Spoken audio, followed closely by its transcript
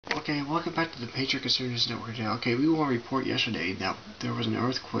Okay, welcome back to the Patcnws Network today. Okay, we want to report yesterday that there was an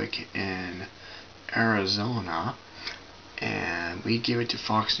earthquake in Arizona, and we give it to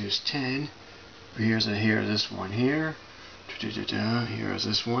Fox News 10. Here's this one here. Here's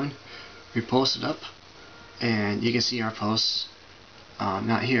this one. We post it up, and you can see our posts.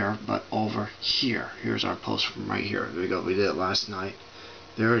 Not here, but over here. Here's our post from right here. There we go. We did it last night.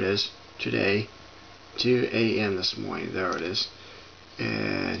 There it is. Today, 2 a.m. this morning. There it is.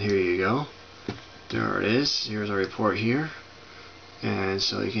 And here you go. There it is. Here's our report here. And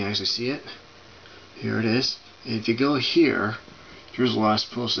so you can actually see it. Here it is. And if you go here, here's the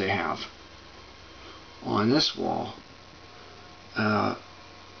last post they have. On this wall,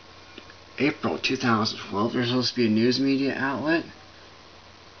 April 2012, there's supposed to be a news media outlet.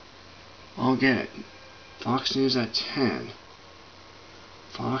 I'll get it. Fox News at 10.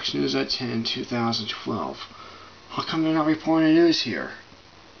 Fox News at 10, 2012. How come they're not reporting the news here?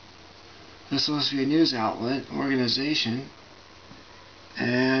 There's supposed to be a news outlet, organization,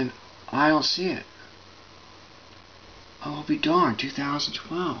 and I don't see it. I'll be darned,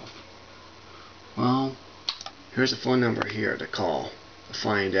 2012. Well, here's a phone number here to call to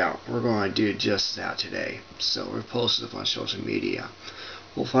find out. We're going to do just that today. So we're posting it on social media.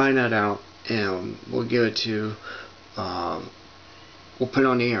 We'll find that out, and we'll give it to, we'll put it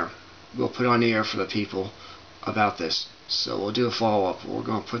on the air. We'll put it on the air for the people about this. So we'll do a follow-up. We're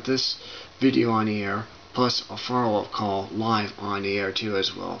going to put this video on the air, plus a follow-up call live on the air too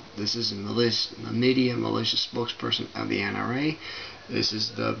as well. This is a media malicious spokesperson of the NRA. This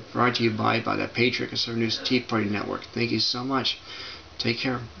is brought to you by the Patriot Conservative News Tea Party Network. Thank you so much. Take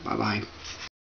care. Bye-bye.